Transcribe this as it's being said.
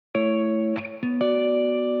Welcome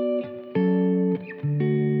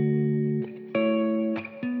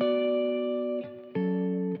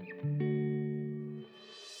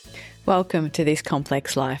to This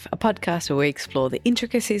Complex Life, a podcast where we explore the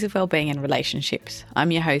intricacies of wellbeing and relationships.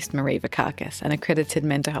 I'm your host, Marie Vakakis, an accredited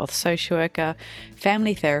mental health social worker,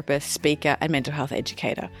 family therapist, speaker, and mental health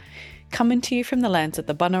educator. Coming to you from the lands of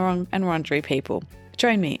the Bunurong and Wurundjeri people.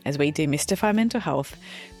 Join me as we demystify mental health,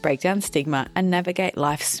 break down stigma, and navigate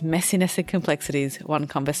life's messiness and complexities one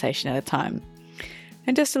conversation at a time.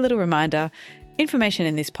 And just a little reminder, information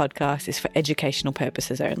in this podcast is for educational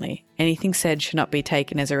purposes only. Anything said should not be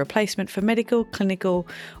taken as a replacement for medical, clinical,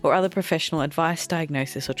 or other professional advice,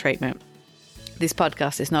 diagnosis, or treatment. This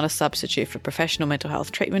podcast is not a substitute for professional mental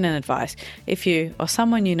health treatment and advice. If you or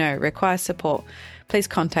someone you know requires support, please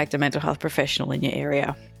contact a mental health professional in your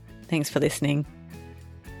area. Thanks for listening.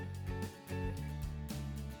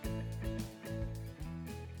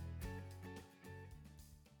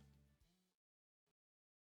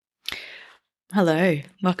 Hello,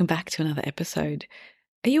 welcome back to another episode.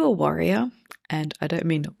 Are you a worrier? And I don't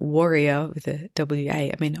mean warrior with a W-A,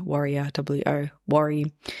 I mean warrior, W-O,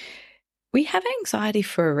 worry. We have anxiety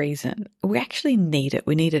for a reason. We actually need it.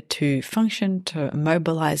 We need it to function, to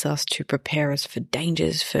mobilize us, to prepare us for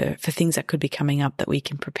dangers, for things that could be coming up that we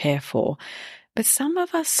can prepare for. But some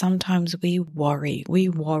of us, sometimes we worry. We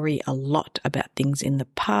worry a lot about things in the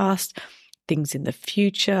past, things in the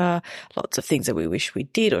future, lots of things that we wish we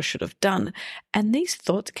did or should have done. And these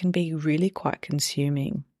thoughts can be really quite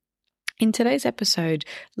consuming. In today's episode,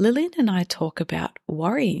 Lillian and I talk about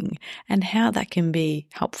worrying and how that can be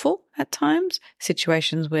helpful at times,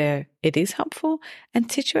 situations where it is helpful,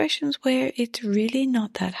 and situations where it's really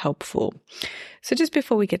not that helpful. So just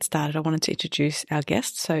before we get started, I wanted to introduce our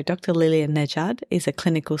guest. So Dr. Lillian Nejad is a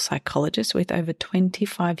clinical psychologist with over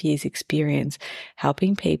 25 years experience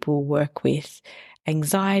helping people work with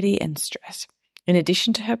anxiety and stress. In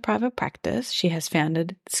addition to her private practice, she has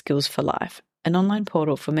founded Skills for Life, an online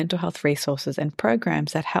portal for mental health resources and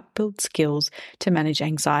programs that help build skills to manage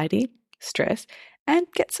anxiety, stress, and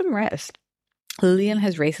get some rest. Lillian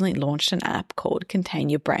has recently launched an app called Contain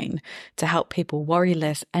Your Brain to help people worry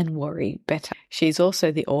less and worry better. She's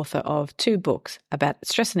also the author of 2 books about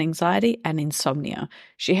stress and anxiety and insomnia.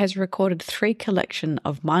 She has recorded 3 collections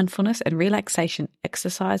of mindfulness and relaxation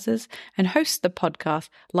exercises and hosts the podcast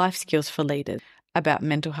Life Skills for Leaders about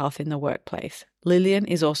mental health in the workplace. Lillian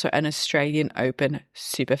is also an Australian Open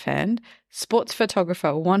superfan, sports photographer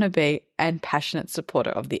wannabe, and passionate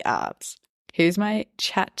supporter of the arts. Here's my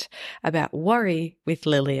chat about worry with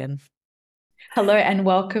Lillian. Hello and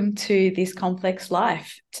welcome to This Complex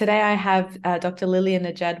Life. Today I have Dr. Lillian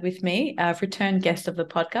Nejad with me, a return guest of the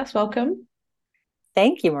podcast. Welcome.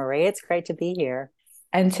 Thank you, Marie. It's great to be here.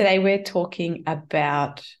 And today we're talking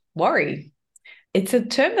about worry. It's a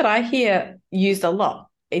term that I hear used a lot.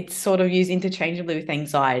 It's sort of used interchangeably with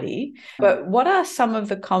anxiety. But what are some of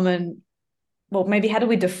the common, maybe how do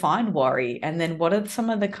we define worry? And then what are some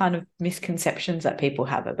of the kind of misconceptions that people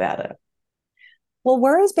have about it? Well,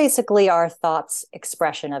 worry is basically our thoughts'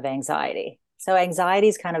 expression of anxiety. So anxiety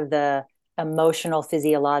is kind of the emotional,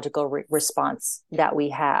 physiological response that we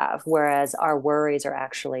have, whereas our worries are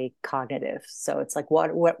actually cognitive. So it's like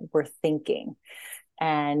what we're thinking.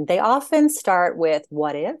 And they often start with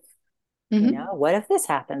what if, what if this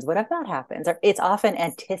happens? What if that happens? Or it's often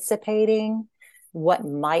anticipating what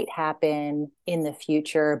might happen in the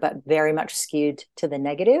future, but very much skewed to the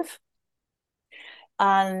negative.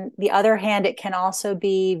 On the other hand, it can also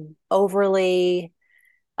be overly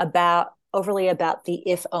about the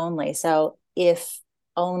if only. So if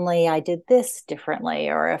only I did this differently,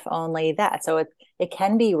 or if only that. So it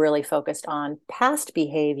can be really focused on past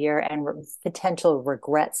behavior and potential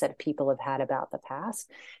regrets that people have had about the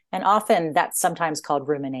past. And often that's sometimes called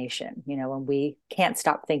rumination, when we can't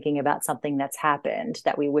stop thinking about something that's happened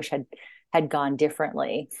that we wish had gone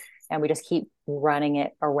differently. And we just keep running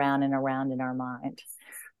it around and around in our mind.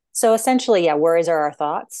 So essentially, worries are our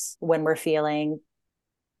thoughts when we're feeling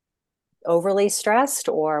overly stressed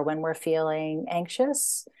or when we're feeling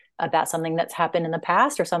anxious about something that's happened in the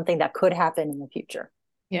past or something that could happen in the future.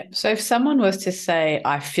 Yeah. So if someone was to say,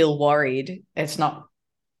 I feel worried, it's not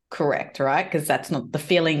correct, right? Because that's not the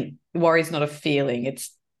feeling. Worry is not a feeling.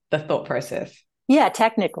 It's the thought process. Yeah,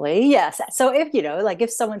 technically, yes. So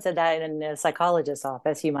if someone said that in a psychologist's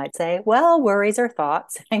office, you might say, well, worries are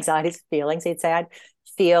thoughts, anxiety is feelings. You'd say,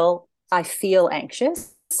 I feel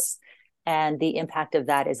anxious. And the impact of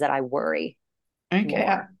that is that I worry.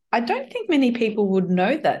 Okay. I don't think many people would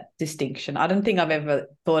know that distinction. I don't think I've ever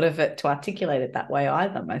thought of it to articulate it that way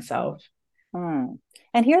either myself. Hmm.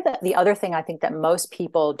 And here, the other thing I think that most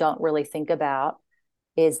people don't really think about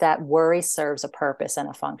is that worry serves a purpose and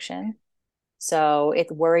a function. So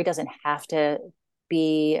worry doesn't have to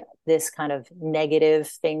be this kind of negative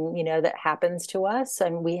thing, that happens to us.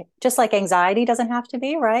 And we, just like anxiety doesn't have to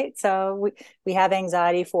be, right? So we have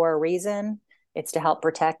anxiety for a reason. It's to help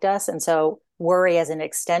protect us. And so worry as an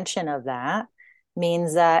extension of that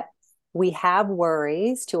means that we have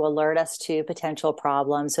worries to alert us to potential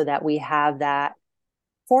problems so that we have that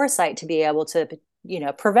foresight to be able to,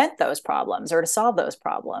 prevent those problems or to solve those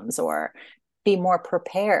problems or be more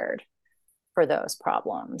prepared for those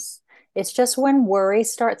problems. It's just when worry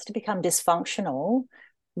starts to become dysfunctional,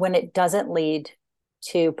 when it doesn't lead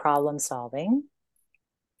to problem solving,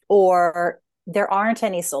 or there aren't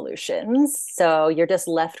any solutions. So you're just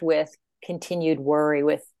left with continued worry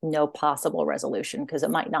with no possible resolution because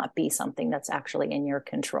it might not be something that's actually in your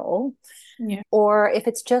control. Yeah. Or if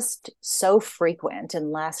it's just so frequent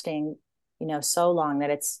and lasting, so long that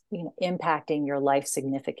it's, impacting your life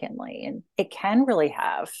significantly. And it can really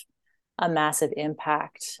have a massive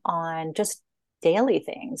impact on just daily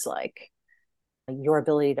things like your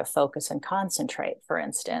ability to focus and concentrate, for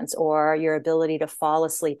instance, or your ability to fall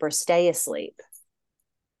asleep or stay asleep,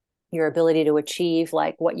 your ability to achieve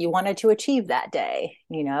like what you wanted to achieve that day.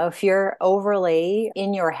 If you're overly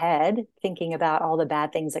in your head thinking about all the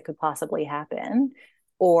bad things that could possibly happen,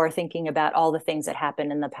 or thinking about all the things that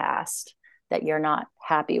happened in the past that you're not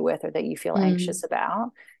happy with or that you feel anxious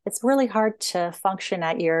about, it's really hard to function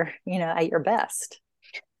at your best.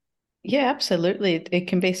 Yeah, absolutely. It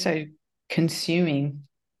can be so consuming.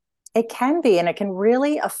 It can be, and it can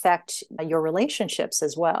really affect your relationships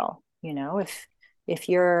as well. If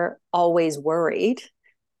you're always worried,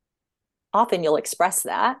 often you'll express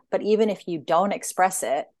that, but even if you don't express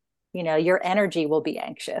it, your energy will be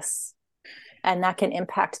anxious, and that can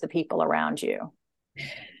impact the people around you.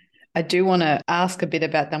 I do want to ask a bit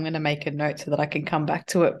about that. I'm going to make a note so that I can come back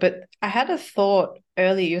to it. But I had a thought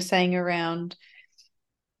earlier, you're saying around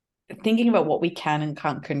thinking about what we can and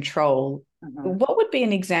can't control. Mm-hmm. What would be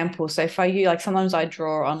an example? So for you, like sometimes I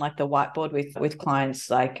draw on like the whiteboard with clients,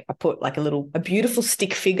 like I put like a beautiful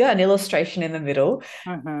stick figure, an illustration in the middle,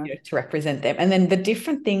 Mm-hmm. to represent them. And then the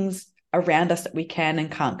different things around us that we can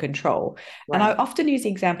and can't control. And I Right. often use the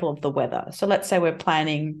example of the weather. So let's say we're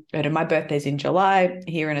planning, my birthday's in July.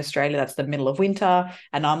 Here in Australia, that's the middle of winter.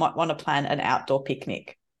 And I might want to plan an outdoor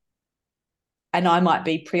picnic. And I might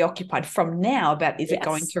be preoccupied from now about, is it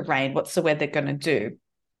going Yes. to rain? What's the weather going to do?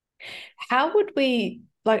 How would we,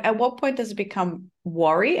 like, at what point does it become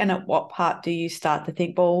worry? And at what part do you start to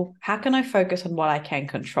think, well, how can I focus on what I can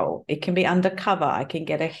control? It can be undercover. I can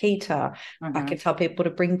get a heater. I Mm-hmm. can tell people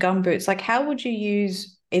to bring gumboots. Like, how would you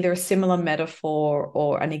use either a similar metaphor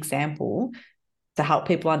or an example to help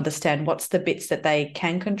people understand what's the bits that they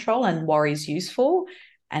can control and worry is useful,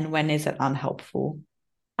 and when is it unhelpful?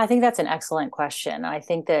 I think that's an excellent question. I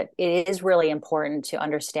think that it is really important to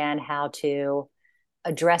understand how to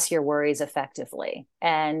address your worries effectively.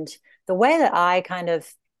 And the way that I kind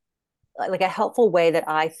of like a helpful way that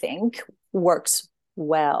I think works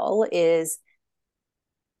well is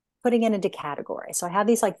putting it into categories. So I have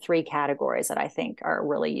these like three categories that I think are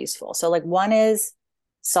really useful. So like one is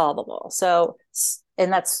solvable. So,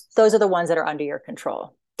 and those are the ones that are under your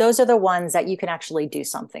control. Those are the ones that you can actually do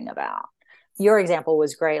something about. Your example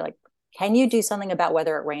was great. Like, can you do something about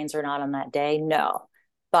whether it rains or not on that day? No.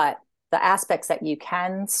 But the aspects that you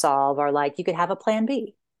can solve are like you could have a plan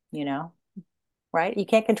B, you know, right? You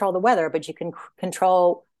can't control the weather, but you can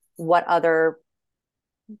control what other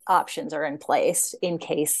options are in place in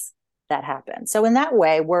case that happens. So in that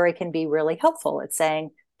way, worry can be really helpful. It's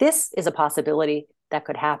saying this is a possibility that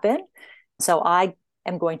could happen. So I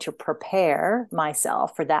am going to prepare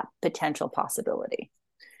myself for that potential possibility.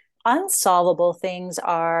 Unsolvable things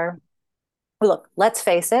are, look, let's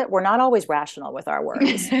face it, we're not always rational with our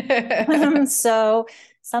worries. So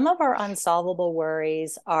some of our unsolvable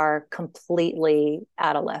worries are completely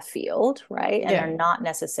out of left field, right? And they're Yeah. not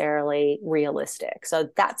necessarily realistic. So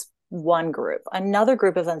that's one group. Another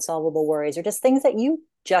group of unsolvable worries are just things that you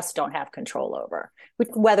just don't have control over.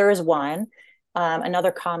 Weather is one.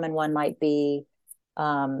 Another common one might be,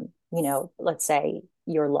 let's say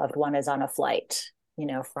your loved one is on a flight,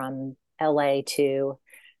 from LA to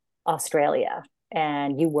Australia,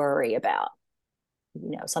 and you worry about,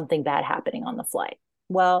 something bad happening on the flight.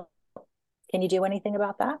 Well, can you do anything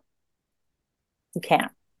about that? You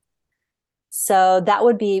can't. So that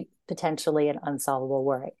would be potentially an unsolvable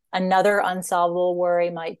worry. Another unsolvable worry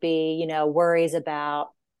might be, worries about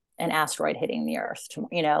an asteroid hitting the earth,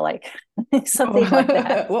 like something like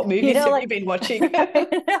that. What movies have you Like, been watching?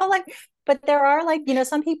 like But there are, like,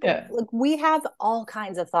 some people, Yeah. like, we have all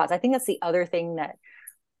kinds of thoughts. I think that's the other thing, that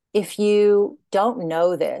if you don't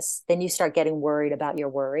know this, then you start getting worried about your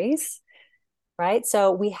worries, right?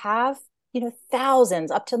 So we have,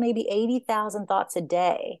 thousands, up to maybe 80,000 thoughts a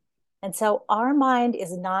day. And so our mind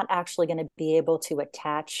is not actually going to be able to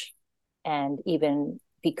attach and even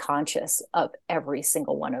be conscious of every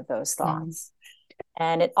single one of those Mm. thoughts.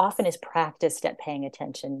 And it often is practiced at paying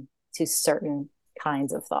attention to certain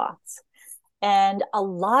kinds of thoughts. And a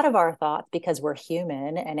lot of our thoughts, because we're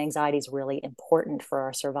human and anxiety is really important for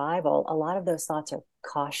our survival, a lot of those thoughts are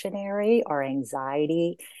cautionary or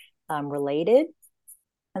anxiety related.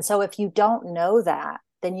 And so if you don't know that,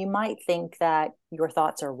 then you might think that your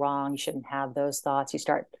thoughts are wrong. You shouldn't have those thoughts. You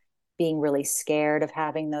start being really scared of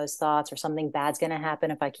having those thoughts, or something bad's going to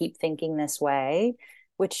happen if I keep thinking this way,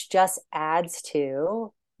 which just adds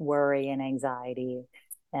to worry and anxiety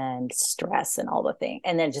and stress and all the things.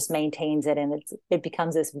 And then it just maintains it, and it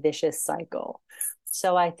becomes this vicious cycle.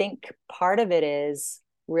 So I think part of it is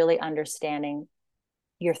really understanding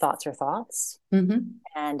your thoughts are thoughts, Mm-hmm.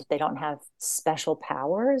 and they don't have special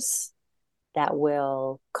powers that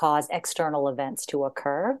will cause external events to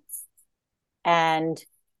occur. And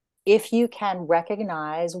if you can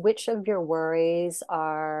recognize which of your worries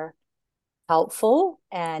are helpful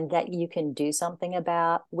and that you can do something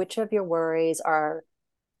about, which of your worries are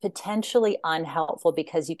potentially unhelpful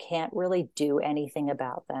because you can't really do anything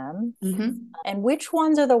about them, Mm-hmm. and which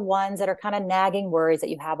ones are the ones that are kind of nagging worries that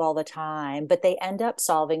you have all the time, but they end up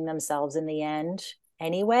solving themselves in the end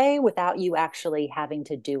anyway without you actually having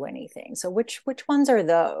to do anything. So which ones are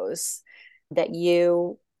those that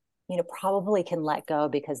you probably can let go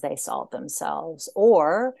because they solve themselves,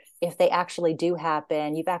 or if they actually do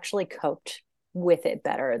happen, you've actually coped with it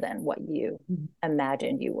better than what you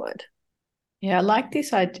imagined you would. Yeah, I like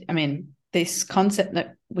this. I mean, this concept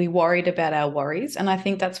that we worried about our worries. And I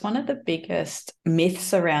think that's one of the biggest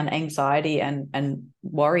myths around anxiety and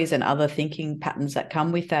worries and other thinking patterns that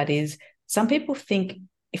come with that is some people think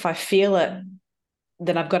if I feel it,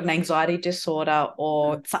 then I've got an anxiety disorder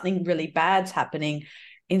or something really bad's happening,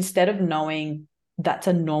 instead of knowing that's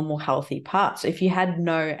a normal, healthy part. So if you had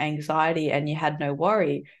no anxiety and you had no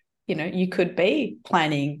worry, you could be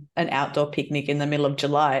planning an outdoor picnic in the middle of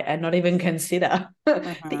July and not even consider the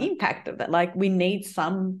Mm-hmm. impact of that. Like we need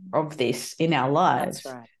some of this in our That's lives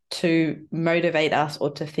right. to motivate us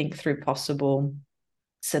or to think through possible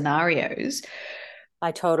scenarios.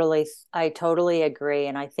 I totally agree.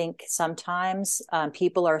 And I think sometimes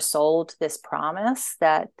people are sold this promise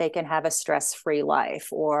that they can have a stress-free life,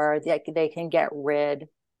 or they can get rid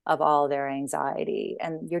of all their anxiety.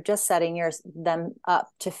 And you're just setting them up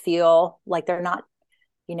to feel like they're not,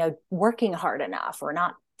 working hard enough, or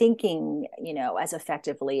not thinking, as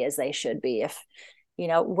effectively as they should be. If,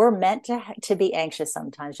 we're meant to be anxious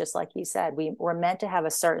sometimes, just like you said, we're meant to have a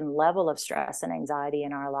certain level of stress and anxiety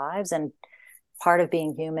in our lives. And part of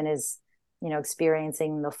being human is,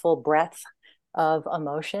 experiencing the full breadth of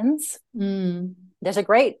emotions. Mm. There's a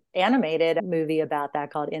great animated movie about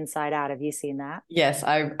that called Inside Out. Have you seen that? Yes,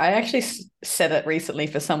 I actually said it recently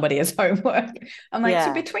for somebody as homework. I'm like, so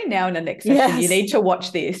Yeah. between now and the next session, you Yes. need to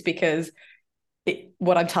watch this because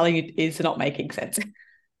what I'm telling you is not making sense.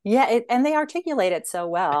 Yeah. And they articulate it so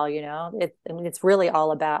well, I mean, it's really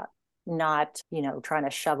all about not, trying to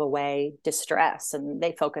shove away distress, and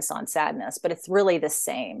they focus on sadness, but it's really the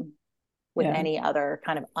same with Yeah. any other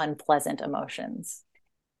kind of unpleasant emotions.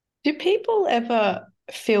 Do people ever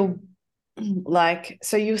feel like,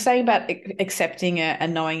 so you were saying about accepting it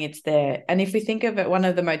and knowing it's there. And if we think of it, one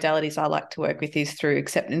of the modalities I like to work with is through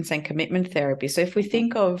acceptance and commitment therapy. So if we Mm-hmm.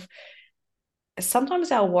 think of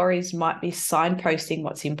sometimes our worries might be signposting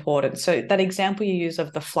what's important. So that example you use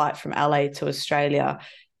of the flight from LA to Australia,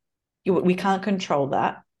 we can't control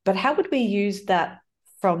that. But how would we use that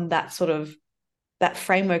from that sort of that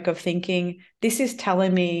framework of thinking, this is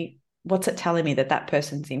telling me, what's it telling me? That that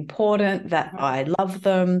person's important, that Mm-hmm. I love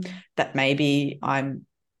them, that maybe I'm,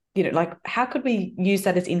 like how could we use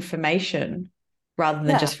that as information rather than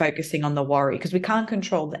Yeah. just focusing on the worry? Because we can't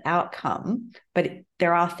control the outcome, but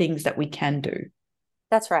there are things that we can do.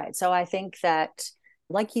 That's right. So I think that,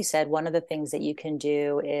 like you said, one of the things that you can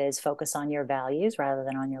do is focus on your values rather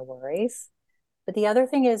than on your worries. But the other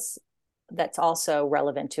thing is that's also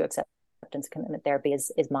relevant to acceptance commitment therapy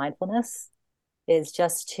is mindfulness, is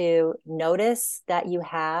just to notice that you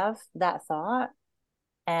have that thought,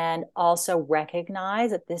 and also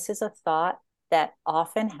recognize that this is a thought that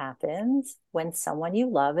often happens when someone you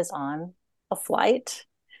love is on a flight,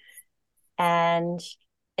 and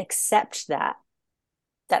accept that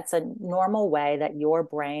that's a normal way that your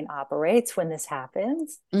brain operates when this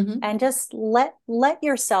happens. Mm-hmm. And just let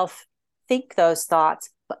yourself think those thoughts,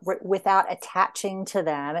 but without attaching to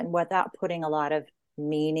them and without putting a lot of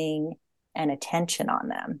meaning and attention on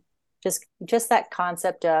them. Just that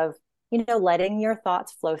concept of, letting your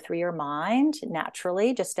thoughts flow through your mind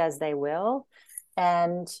naturally, just as they will,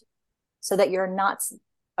 and so that you're not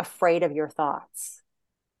afraid of your thoughts,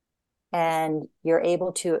 and you're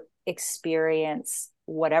able to experience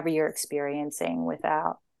whatever you're experiencing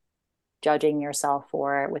without judging yourself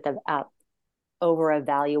for it, without over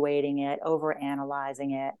evaluating it, over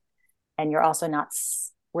analyzing it. And you're also not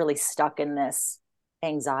really stuck in this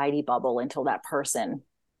anxiety bubble until that person,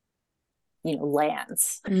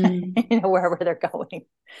 lands, wherever they're going.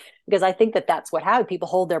 Because I think that that's what happens. People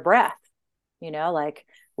hold their breath, like,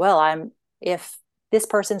 well, if this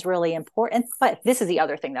person's really important. But this is the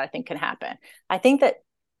other thing that I think can happen. I think that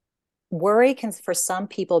worry can, for some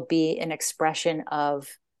people, be an expression of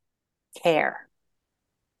care,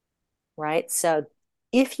 right? So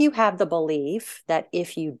if you have the belief that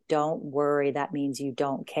if you don't worry, that means you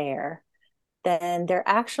don't care, then there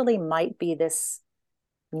actually might be this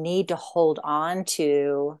need to hold on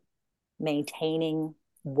to maintaining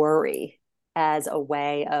worry as a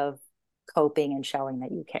way of coping and showing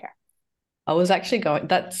that you care.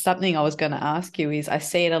 That's something I was going to ask you. Is I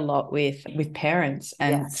see it a lot with parents,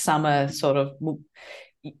 and Yes. some are sort of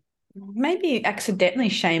maybe accidentally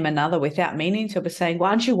shame another without meaning to, but saying, well,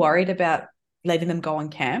 aren't you worried about letting them go on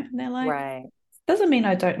camp? And they're like, right. Doesn't mean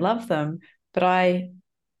I don't love them, but I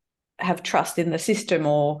have trust in the system,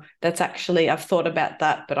 or that's actually, I've thought about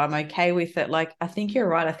that, but I'm okay with it. Like, I think you're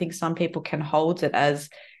right. I think some people can hold it as,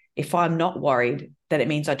 if I'm not worried, that it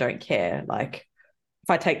means I don't care. Like, if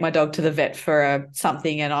I take my dog to the vet for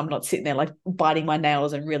something and I'm not sitting there like biting my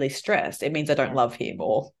nails and really stressed, it means I don't love him,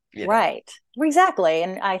 or, Right. Exactly.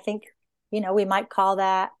 And I think, we might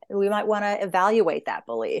want to evaluate that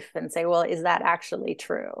belief and say, well, is that actually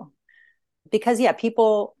true? Because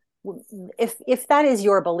people, if that is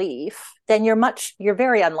your belief, then you're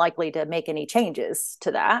very unlikely to make any changes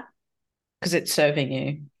to that. Because it's serving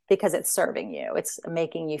you. Because it's serving you. It's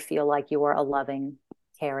making you feel like you are a loving,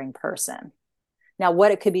 caring person. Now,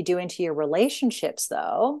 what it could be doing to your relationships,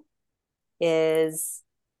 though, is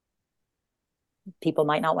people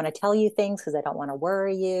might not want to tell you things because they don't want to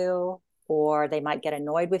worry you, or they might get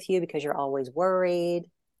annoyed with you because you're always worried,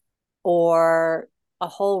 or a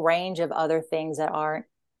whole range of other things that aren't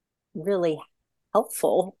really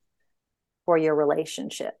helpful for your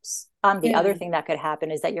relationships. The other thing that could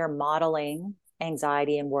happen is that you're modeling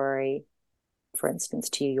anxiety and worry, for instance,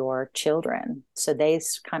 to your children. So they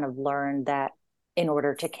kind of learn that in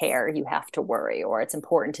order to care, you have to worry, or it's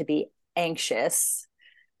important to be anxious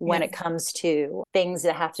when it comes to things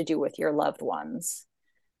that have to do with your loved ones.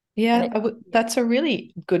 Yeah, that's a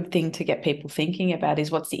really good thing to get people thinking about,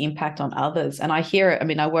 is what's the impact on others. And I hear it. I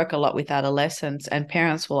mean, I work a lot with adolescents, and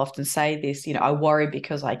parents will often say this, I worry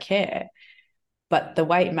because I care. But the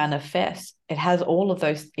way it manifests, it has all of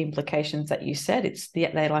those implications that you said.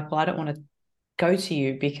 They're like, well, I don't want to go to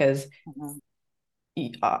you because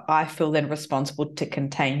I feel then responsible to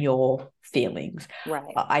contain your feelings. Right.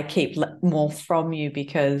 I keep more from you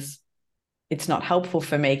because it's not helpful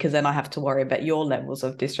for me, because then I have to worry about your levels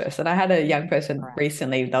of distress. And I had a young person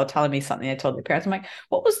recently, they were telling me something, they told their parents, I'm like,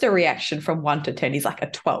 what was the reaction from 1 to 10? He's like, a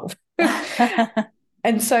 12.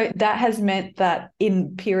 And so that has meant that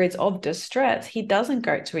in periods of distress, he doesn't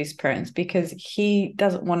go to his parents because he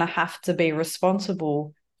doesn't want to have to be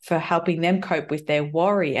responsible for helping them cope with their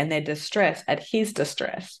worry and their distress at his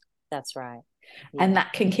distress. That's right. Yeah. And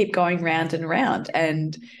that can keep going round and round.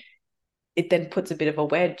 And it then puts a bit of a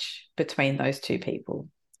wedge between those two people.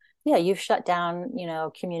 Yeah, you've shut down,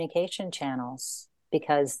 communication channels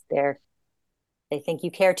because they think you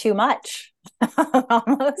care too much.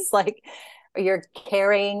 Almost like you're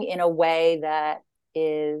caring in a way that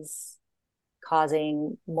is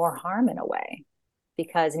causing more harm in a way,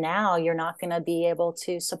 because now you're not going to be able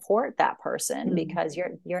to support that person because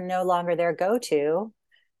you're no longer their go-to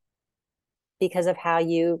because of how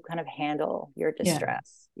you kind of handle your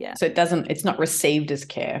distress. Yeah. So it's not received as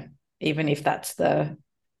care, even if that's the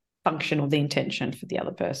function or the intention for the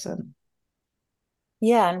other person.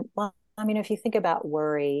 Yeah. And well, I mean, if you think about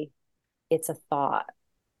worry, it's a thought,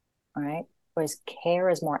 right? Whereas care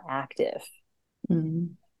is more active.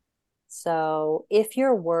 So if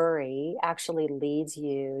your worry actually leads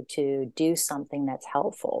you to do something that's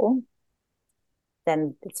helpful,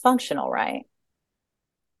 then it's functional, right?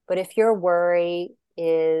 But if your worry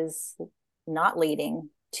is not leading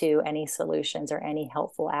to any solutions or any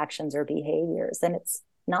helpful actions or behaviors, then it's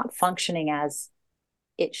not functioning as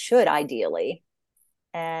it should ideally.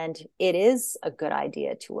 And it is a good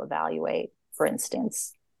idea to evaluate, for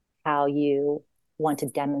instance, how you want to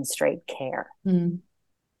demonstrate care.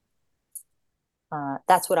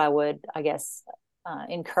 That's what I would, I guess,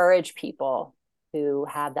 encourage people who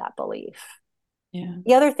have that belief. Yeah.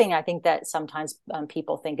 The other thing I think that sometimes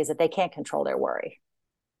people think is that they can't control their worry.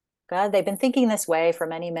 God, they've been thinking this way for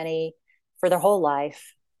for their whole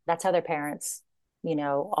life. That's how their parents,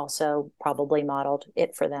 also probably modeled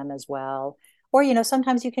it for them as well. Or,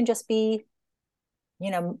 sometimes you can just be,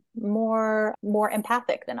 more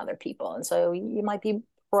empathic than other people. And so you might be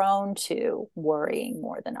prone to worrying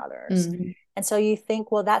more than others. And so you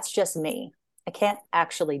think, well, that's just me. I can't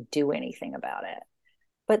actually do anything about it.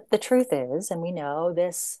 But the truth is, and we know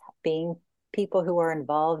this being people who are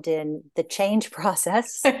involved in the change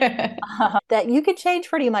process, that you can change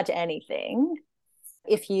pretty much anything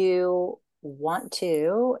if you want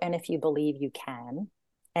to, and if you believe you can,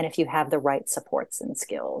 and if you have the right supports and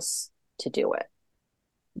skills to do it.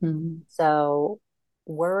 So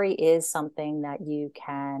worry is something that you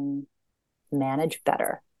can manage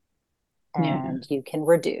better, and you can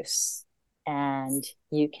reduce, and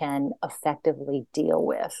you can effectively deal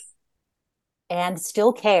with, and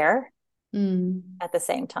still care at the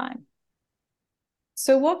same time.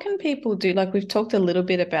 So what can people do? Like, we've talked a little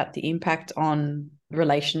bit about the impact on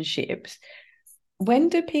relationships. When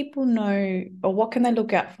do people know, or what can they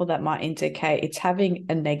look out for that might indicate it's having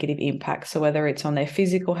a negative impact? So whether it's on their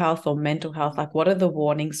physical health or mental health, like what are the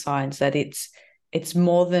warning signs that it's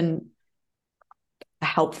more than a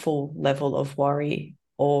helpful level of worry,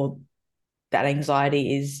 or that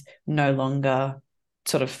anxiety is no longer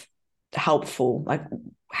sort of helpful? Like,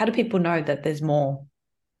 how do people know that there's more,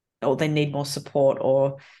 or they need more support,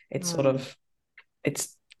 or it's sort of,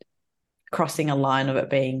 it's crossing a line of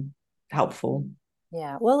it being helpful?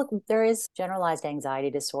 Yeah. Well, look, there is generalized anxiety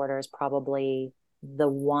disorder is probably the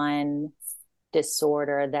one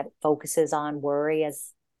disorder that focuses on worry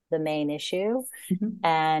as the main issue.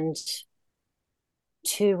 And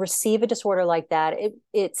to receive a disorder like that,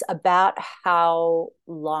 it's about how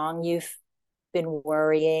long you've been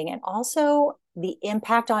worrying, and also the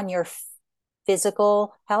impact on your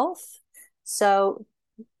physical health. So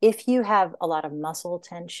if you have a lot of muscle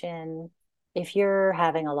tension, if you're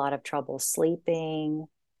having a lot of trouble sleeping,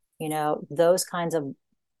 those kinds of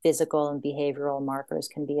physical and behavioral markers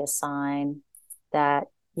can be a sign that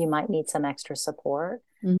you might need some extra support.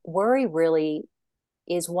 Worry really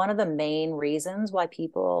is one of the main reasons why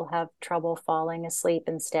people have trouble falling asleep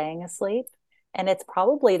and staying asleep. And it's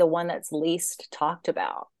probably the one that's least talked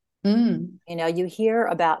about. You hear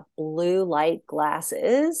about blue light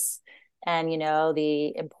glasses and,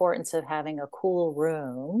 the importance of having a cool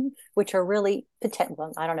room, which are really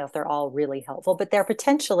well, I don't know if they're all really helpful, but they're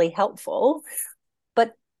potentially helpful.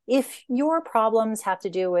 But if your problems have to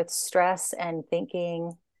do with stress and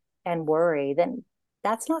thinking and worry, then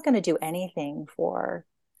that's not going to do anything for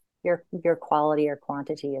your quality or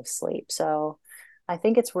quantity of sleep. So I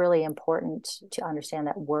think it's really important to understand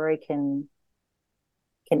that worry can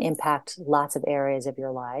impact lots of areas of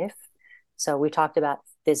your life. So we talked about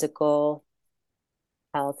physical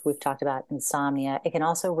health. We've talked about insomnia. It can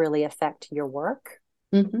also really affect your work.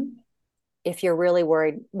 If you're really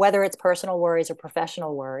worried, whether it's personal worries or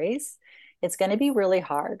professional worries, it's going to be really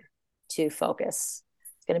hard to focus.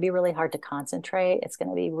 It's going to be really hard to concentrate. It's going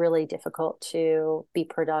to be really difficult to be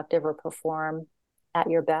productive or perform at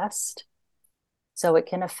your best. So it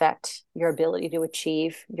can affect your ability to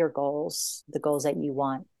achieve your goals, the goals that you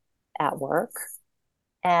want at work.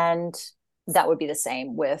 And that would be the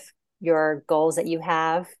same with your goals that you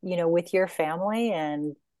have, with your family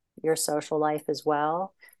and your social life as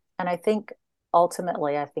well. And I think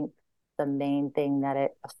ultimately, the main thing that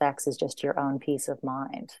it affects is just your own peace of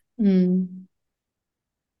mind.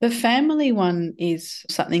 The family one is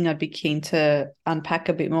something I'd be keen to unpack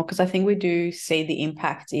a bit more, because I think we do see the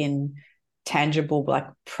impact in tangible, like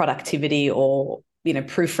productivity, or,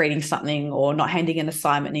 proofreading something, or not handing an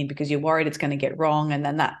assignment in because you're worried it's going to get wrong. And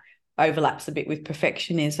then that overlaps a bit with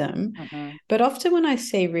perfectionism. But often when I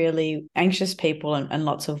see really anxious people and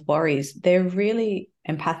lots of worries, they're really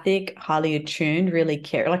empathic, highly attuned, really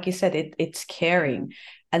care. Like you said, it's caring.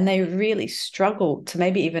 And they really struggle to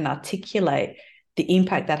maybe even articulate the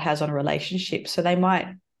impact that has on relationships. So they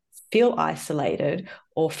might feel isolated,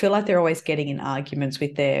 or feel like they're always getting in arguments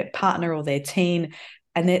with their partner or their teen.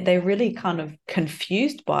 And they're really kind of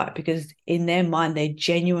confused by it, because in their mind, they're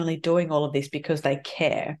genuinely doing all of this because they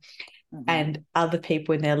care. And other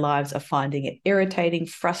people in their lives are finding it irritating,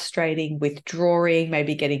 frustrating, withdrawing,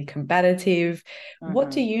 maybe getting combative.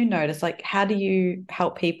 What do you notice? Like, how do you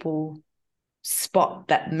help people spot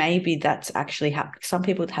that maybe that's actually happening. Some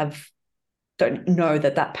people don't know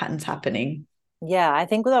that that pattern's happening. Yeah, I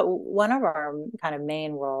think that one of our kind of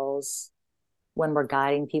main roles when we're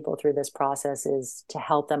guiding people through this process is to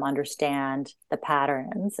help them understand the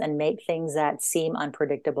patterns and make things that seem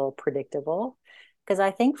unpredictable predictable. Because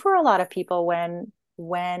I think for a lot of people, when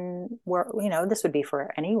we're, this would be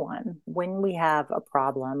for anyone, when we have a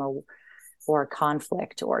problem or a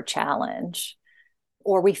conflict or a challenge,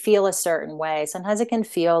 or we feel a certain way, sometimes it can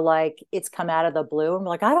feel like it's come out of the blue and we're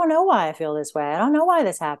like, I don't know why I feel this way. I don't know why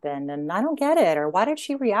this happened. And I don't get it. Or why did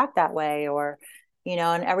she react that way? Or,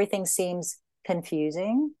 and everything seems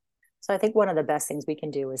confusing. So I think one of the best things we can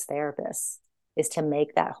do as therapists is to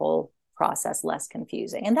make that whole process less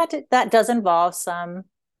confusing. And that does involve some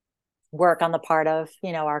work on the part of,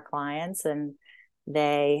 our clients, and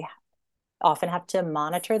they often have to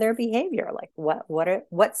monitor their behavior. Like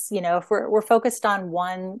what's, if we're focused on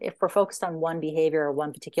one behavior or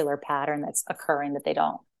one particular pattern that's occurring that they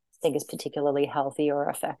don't think is particularly healthy or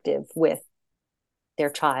effective with their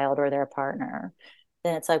child or their partner,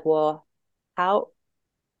 then it's like, well, how,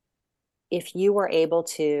 if you were able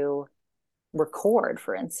to record,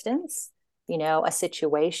 for instance, a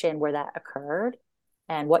situation where that occurred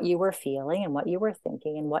and what you were feeling and what you were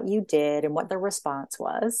thinking and what you did and what the response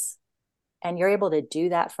was, and you're able to do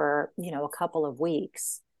that for, a couple of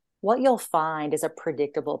weeks, what you'll find is a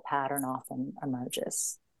predictable pattern often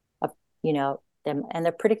emerges. And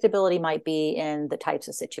the predictability might be in the types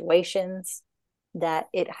of situations that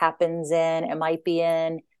it happens in. It might be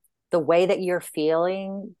in the way that you're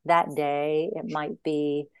feeling that day. It might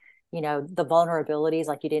be, the vulnerabilities,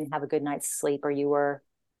 like you didn't have a good night's sleep, or you were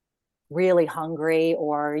really hungry,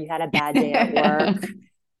 or you had a bad day at work.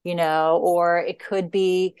 Or it could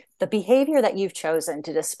be the behavior that you've chosen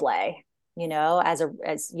to display,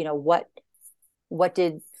 what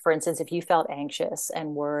did, for instance, if you felt anxious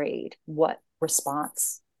and worried, what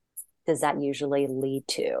response does that usually lead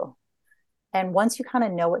to? And once you kind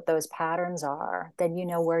of know what those patterns are, then you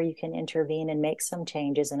know where you can intervene and make some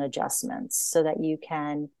changes and adjustments so that you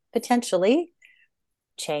can potentially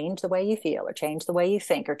change the way you feel or change the way you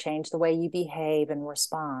think or change the way you behave and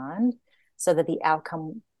respond so that the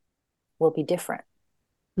outcome will be different.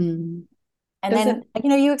 Mm. And then,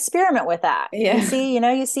 you experiment with that. Yeah.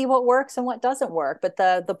 You see what works and what doesn't work. But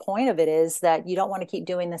the point of it is that you don't want to keep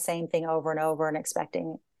doing the same thing over and over and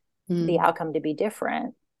expecting the outcome to be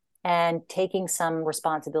different, and taking some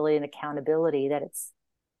responsibility and accountability that it's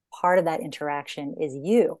part of that interaction is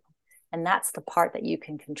you. And that's the part that you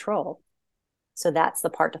can control. So that's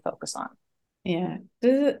the part to focus on. Yeah.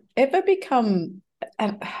 Does it ever become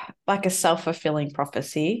like a self-fulfilling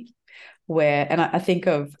prophecy where, and I think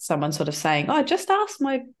of someone sort of saying, oh, I just asked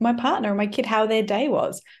my partner or my kid how their day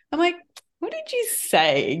was. I'm like, what did you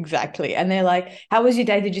say exactly? And they're like, how was your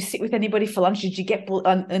day? Did you sit with anybody for lunch? Did you get,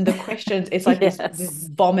 and the questions, it's like Yes. this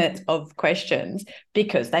vomit of questions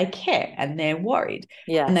because they care and they're worried.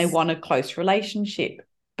 Yes. And they want a close relationship,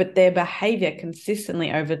 but their behavior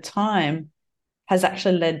consistently over time has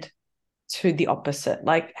actually led to the opposite.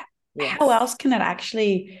 Like, Yes. How else can it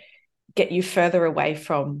actually get you further away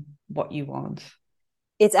from what you want?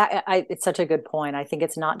 It's such a good point. I think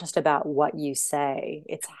it's not just about what you say,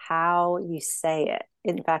 it's how you say it.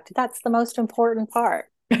 In fact, that's the most important part.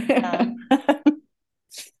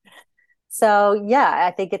 So yeah,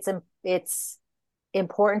 I think it's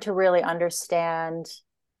important to really understand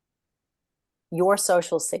your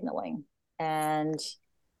social signaling and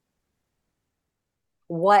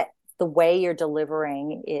what the way you're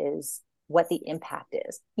delivering is, what the impact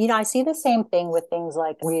is. I see the same thing with things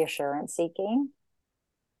like reassurance seeking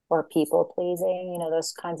or people pleasing,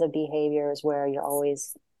 those kinds of behaviors where you're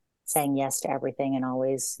always saying yes to everything and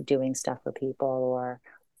always doing stuff for people,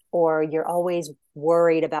 or you're always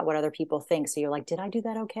worried about what other people think. So you're like, did I do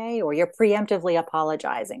that okay? Or you're preemptively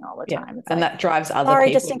apologizing all the time. It's and like, that drives other sorry,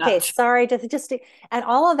 people just in nuts. case. Sorry, just and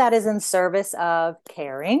all of that is in service of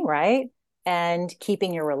caring, right? And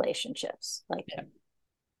keeping your relationships.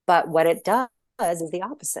 But what it does is the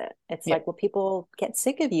opposite. It's like, well, people get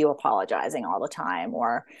sick of you apologizing all the time,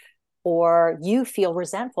 or you feel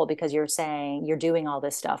resentful because you're saying you're doing all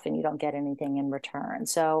this stuff and you don't get anything in return.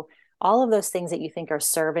 So all of those things that you think are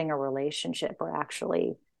serving a relationship are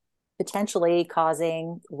actually potentially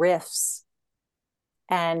causing rifts,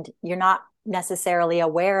 and you're not necessarily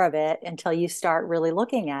aware of it until you start really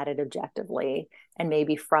looking at it objectively and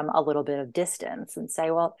maybe from a little bit of distance and say,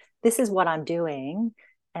 well, this is what I'm doing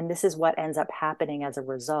and this is what ends up happening as a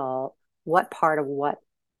result. What part of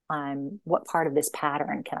this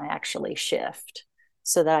pattern can I actually shift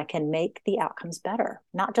so that I can make the outcomes better,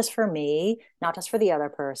 not just for me, not just for the other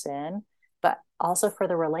person, but also for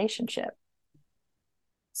the relationship.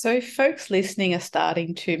 So if folks listening are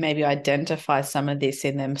starting to maybe identify some of this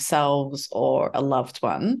in themselves or a loved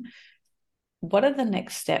one, what are the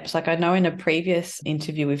next steps? Like I know in a previous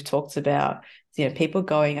interview, we've talked about, people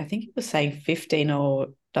going, I think it was saying 15 or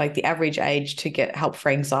like the average age to get help for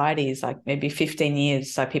anxiety is like maybe 15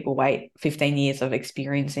 years. So people wait 15 years of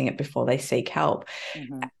experiencing it before they seek help.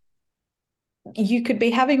 Mm-hmm. You could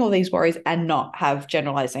be having all these worries and not have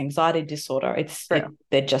generalized anxiety disorder.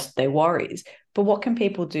 They're worries. But what can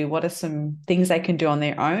people do? What are some things they can do on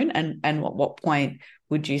their own? And at what point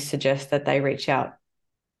would you suggest that they reach out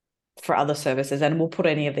for other services? And we'll put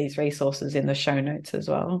any of these resources in the show notes as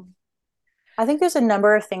well. I think there's a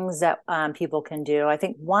number of things that people can do. I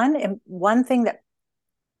think one thing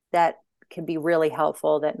that can be really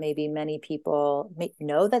helpful that maybe many people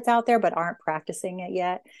know that's out there but aren't practicing it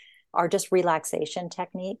yet are just relaxation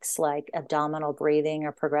techniques like abdominal breathing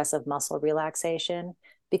or progressive muscle relaxation.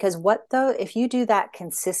 Because if you do that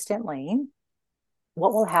consistently,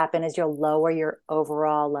 what will happen is you'll lower your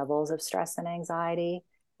overall levels of stress and anxiety,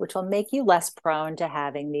 which will make you less prone to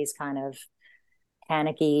having these kind of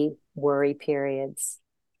panicky worry periods.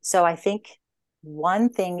 So I think one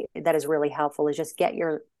thing that is really helpful is just get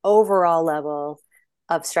your overall level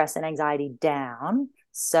of stress and anxiety down.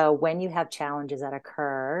 So when you have challenges that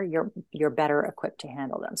occur, you're better equipped to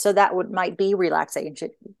handle them. So that might be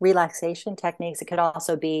relaxation techniques. It could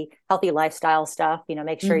also be healthy lifestyle stuff.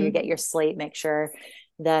 Make sure you get your sleep, make sure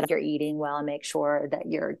that you're eating well, and make sure that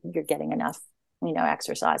you're getting enough,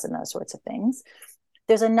 exercise and those sorts of things.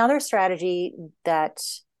 There's another strategy that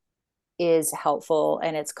is helpful,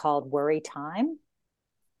 and it's called worry time.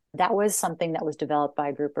 That was something that was developed by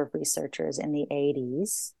a group of researchers in the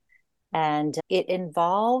 80s. And it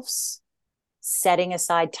involves setting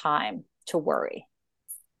aside time to worry.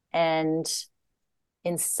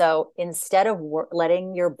 So instead of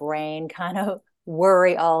letting your brain kind of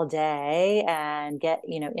worry all day and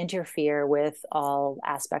interfere with all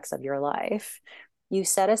aspects of your life, you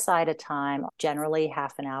set aside a time, generally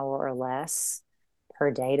half an hour or less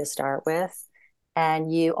per day to start with,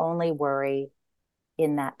 and you only worry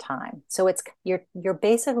in that time. So you're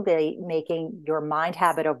basically making your mind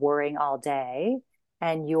habit of worrying all day,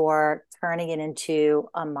 and you're turning it into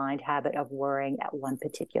a mind habit of worrying at one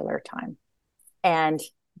particular time. And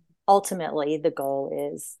ultimately, the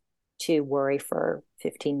goal is to worry for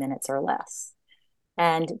 15 minutes or less.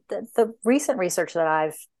 And the recent research that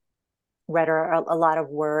I've read are a lot of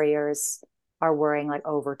worriers are worrying like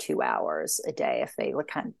over 2 hours a day if they would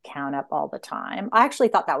kind of count up all the time. I actually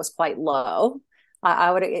thought that was quite low.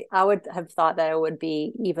 I would have thought that it would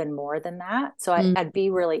be even more than that. So I'd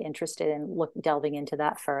be really interested in delving into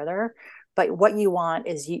that further. But what you want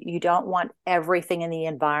is you don't want everything in the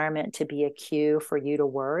environment to be a cue for you to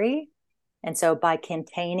worry. And so by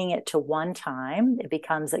containing it to one time, it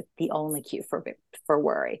becomes like the only cue for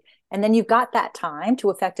worry. And then you've got that time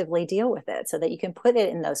to effectively deal with it so that you can put it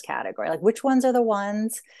in those categories. Like which ones are the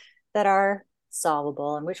ones that are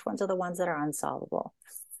solvable and which ones are the ones that are unsolvable.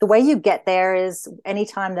 The way you get there is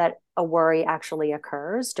anytime that a worry actually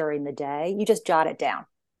occurs during the day, you just jot it down.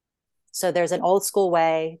 So there's an old school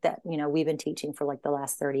way that, we've been teaching for like the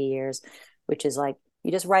last 30 years, which is like,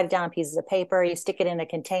 you just write it down on pieces of paper, you stick it in a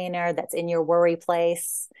container that's in your worry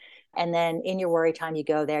place. And then in your worry time, you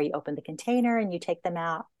go there, you open the container and you take them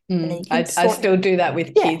out. And then I still do that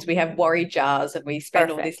with kids. We have worry jars and we spend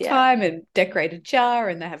all this time and decorate a jar,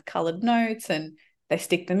 and they have colored notes and they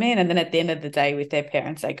stick them in. And then at the end of the day with their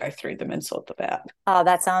parents, they go through them and sort them out. Oh,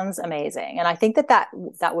 that sounds amazing. And I think that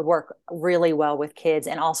would work really well with kids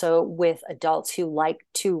and also with adults who like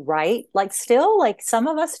to write. Like some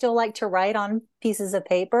of us still like to write on pieces of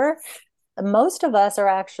paper. Most of us are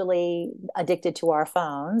actually addicted to our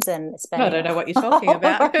phones and spending. I don't know what you're talking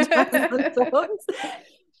about.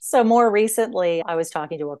 So more recently, I was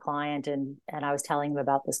talking to a client and I was telling him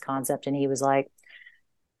about this concept, and he was like,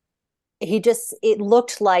 it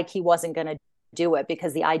looked like he wasn't going to do it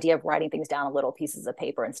because the idea of writing things down on little pieces of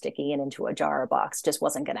paper and sticking it into a jar or box just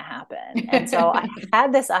wasn't going to happen. And so I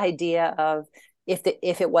had this idea of if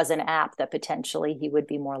it was an app that potentially he would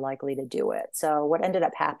be more likely to do it. So what ended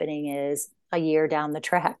up happening is a year down the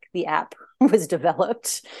track, the app was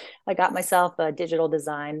developed. I got myself a digital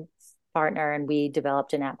design partner and we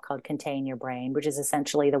developed an app called Contain Your Brain, which is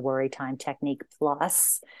essentially the worry time technique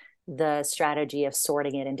plus the strategy of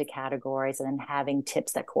sorting it into categories and then having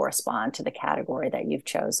tips that correspond to the category that you've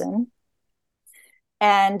chosen.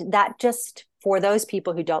 And that just for those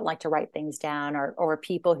people who don't like to write things down or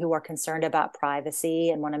people who are concerned about privacy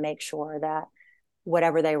and want to make sure that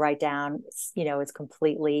whatever they write down, is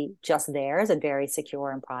completely just theirs and very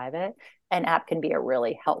secure and private. an app can be a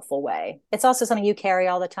really helpful way. It's also something you carry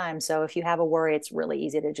all the time. So if you have a worry, it's really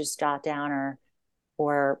easy to just jot down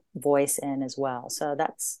or voice in as well.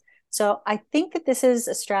 So I think that this is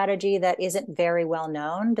a strategy that isn't very well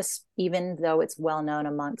known, this, even though it's well known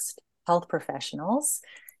amongst health professionals.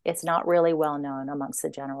 It's not really well known amongst the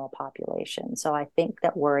general population. So I think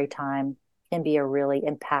that worry time can be a really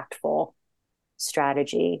impactful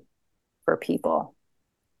strategy for people.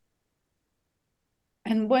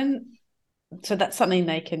 And so that's something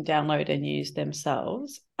they can download and use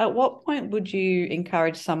themselves. At what point would you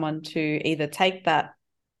encourage someone to either take that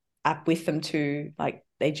app with them to like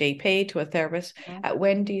a GP, to a therapist? At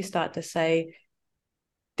when do you start to say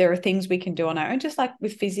there are things we can do on our own, just like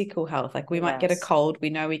with physical health? Like we might get a cold, we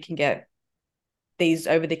know we can get these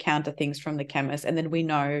over-the-counter things from the chemist, and then we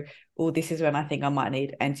know, oh, this is when I think I might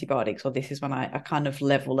need antibiotics, or this is when I kind of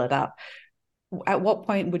level it up. At what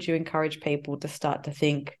point would you encourage people to start to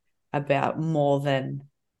think about more than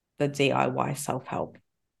the DIY self-help?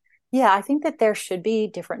 Yeah, I think that there should be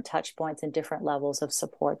different touch points and different levels of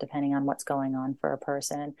support depending on what's going on for a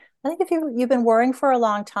person. I think if you've been worrying for a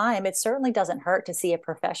long time, it certainly doesn't hurt to see a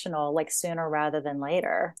professional like sooner rather than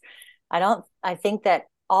later. I think that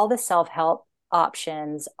all the self-help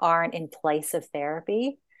options aren't in place of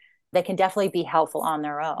therapy. They can definitely be helpful on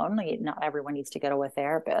their own. Not everyone needs to go to a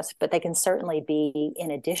therapist, but they can certainly be in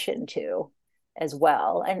addition to as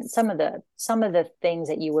well. And some of the things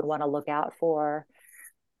that you would want to look out for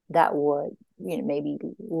that would, maybe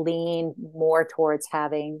lean more towards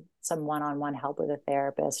having some one-on-one help with a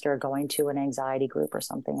therapist or going to an anxiety group or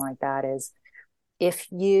something like that, is if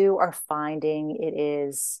you are finding it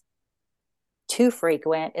is too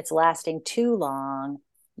frequent, it's lasting too long,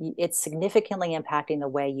 it's significantly impacting the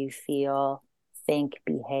way you feel, think,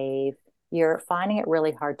 behave, you're finding it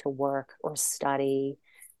really hard to work or study,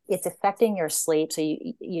 it's affecting your sleep. So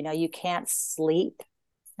you can't sleep.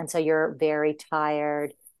 And so you're very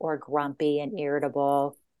tired or grumpy and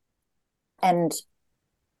irritable. And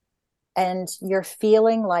you're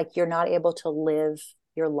feeling like you're not able to live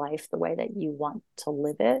your life the way that you want to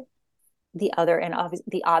live it. The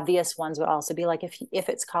obvious ones would also be like if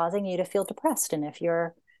it's causing you to feel depressed, and if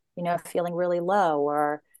you're feeling really low,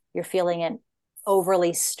 or you're feeling it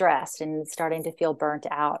overly stressed and starting to feel burnt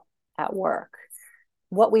out at work.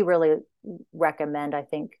 What we really recommend, I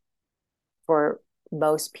think, for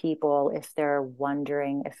most people, if they're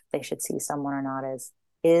wondering if they should see someone or not,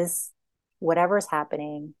 is whatever's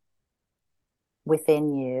happening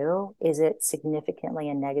within you, is it significantly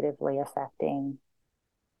and negatively affecting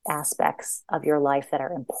aspects of your life that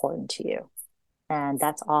are important to you? And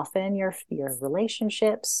that's often your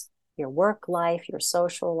relationships, your work life, your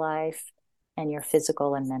social life, and your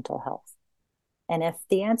physical and mental health. And if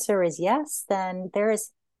the answer is yes, then there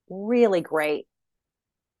is really great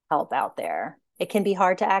help out there. It can be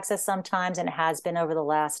hard to access sometimes, and it has been over the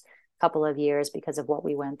last couple of years because of what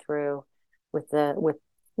we went through with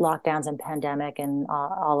lockdowns and pandemic, and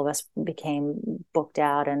all of us became booked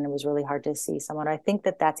out, and it was really hard to see someone. I think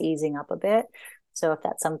that that's easing up a bit. So if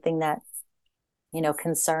that's something that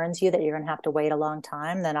concerns you, that you're going to have to wait a long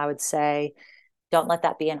time, then I would say don't let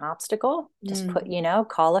that be an obstacle. Just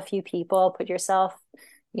call a few people, put yourself,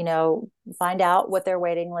 find out what their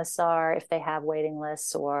waiting lists are, if they have waiting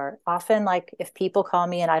lists. Or often, like, if people call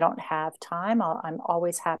me and I don't have time, I'm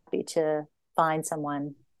always happy to find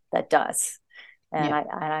someone that does. And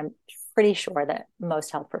I'm pretty sure that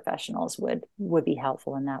most health professionals would be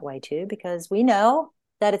helpful in that way too, because we know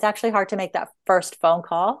that it's actually hard to make that first phone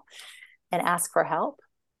call and ask for help,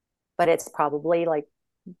 but it's probably like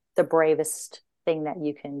the bravest thing that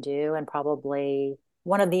you can do, and probably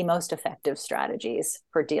one of the most effective strategies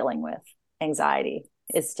for dealing with anxiety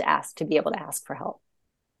is to be able to ask for help.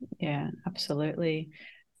 Yeah, absolutely.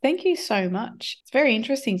 Thank you so much. It's very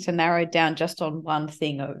interesting to narrow down just on one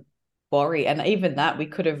thing of worry. And even that, we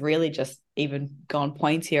could have really just even gone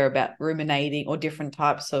pointier about ruminating or different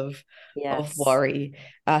types of worry.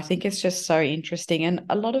 I think it's just so interesting. And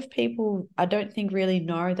a lot of people, I don't think, really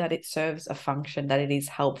know that it serves a function, that it is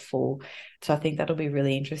helpful. So I think that'll be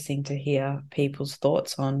really interesting to hear people's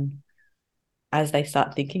thoughts on as they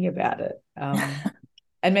start thinking about it.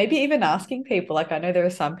 And maybe even asking people, like, I know there are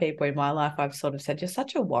some people in my life I've sort of said, you're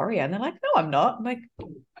such a warrior. And they're like, no, I'm not. I'm like,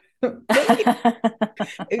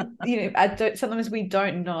 sometimes we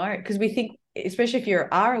don't know, because we think, especially if you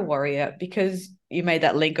are a warrior, because you made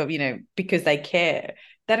that link of, because they care,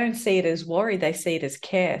 they don't see it as worry, they see it as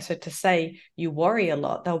care. So to say you worry a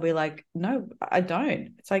lot, they'll be like, no, I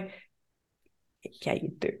don't. It's like, yeah,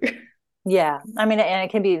 you do. Yeah. I mean, and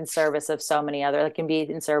it can be in service of so many other, it can be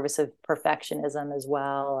in service of perfectionism as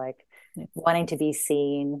well, like wanting to be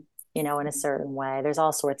seen, in a certain way. There's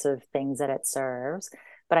all sorts of things that it serves.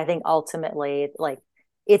 But I think ultimately, like,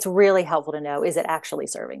 it's really helpful to know, is it actually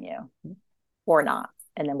serving you or not?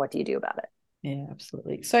 And then what do you do about it? Yeah,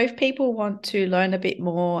 absolutely. So if people want to learn a bit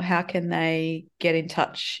more, how can they get in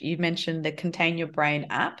touch? You mentioned the Contain Your Brain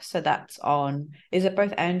app. So that's is it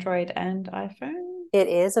both Android and iPhone? It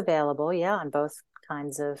is available, yeah, on both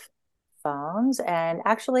kinds of phones. And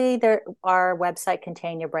actually, our website,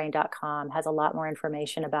 containyourbrain.com, has a lot more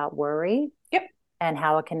information about worry. Yep. And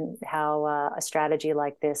how a strategy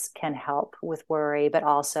like this can help with worry, but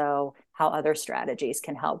also how other strategies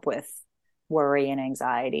can help with worry and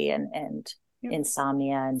anxiety and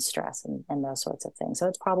insomnia and stress and those sorts of things. So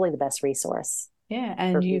it's probably the best resource. Yeah.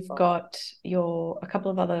 And you've got a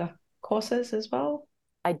couple of other courses as well?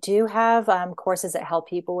 I do have courses that help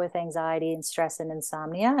people with anxiety and stress and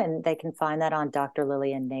insomnia, and they can find that on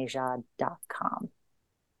drlilliannejad.com.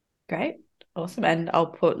 Great. Awesome. And I'll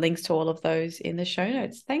put links to all of those in the show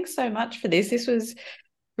notes. Thanks so much for this. This was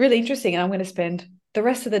really interesting. And I'm going to spend the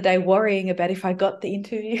rest of the day worrying about if I got the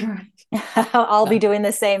interview right. I'll be doing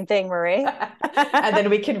the same thing, Marie. And then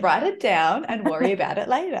we can write it down and worry about it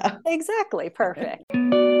later. Exactly. Perfect.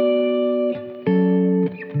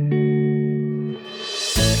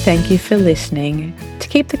 Thank you for listening. To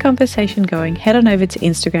keep the conversation going, head on over to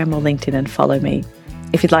Instagram or LinkedIn and follow me.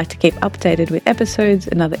 If you'd like to keep updated with episodes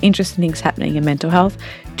and other interesting things happening in mental health,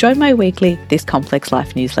 join my weekly This Complex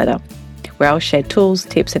Life newsletter, where I'll share tools,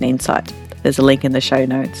 tips and insight. There's a link in the show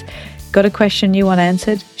notes. Got a question you want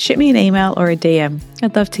answered? Shoot me an email or a DM.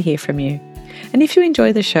 I'd love to hear from you. And if you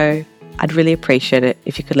enjoy the show, I'd really appreciate it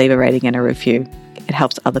if you could leave a rating and a review. It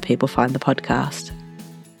helps other people find the podcast.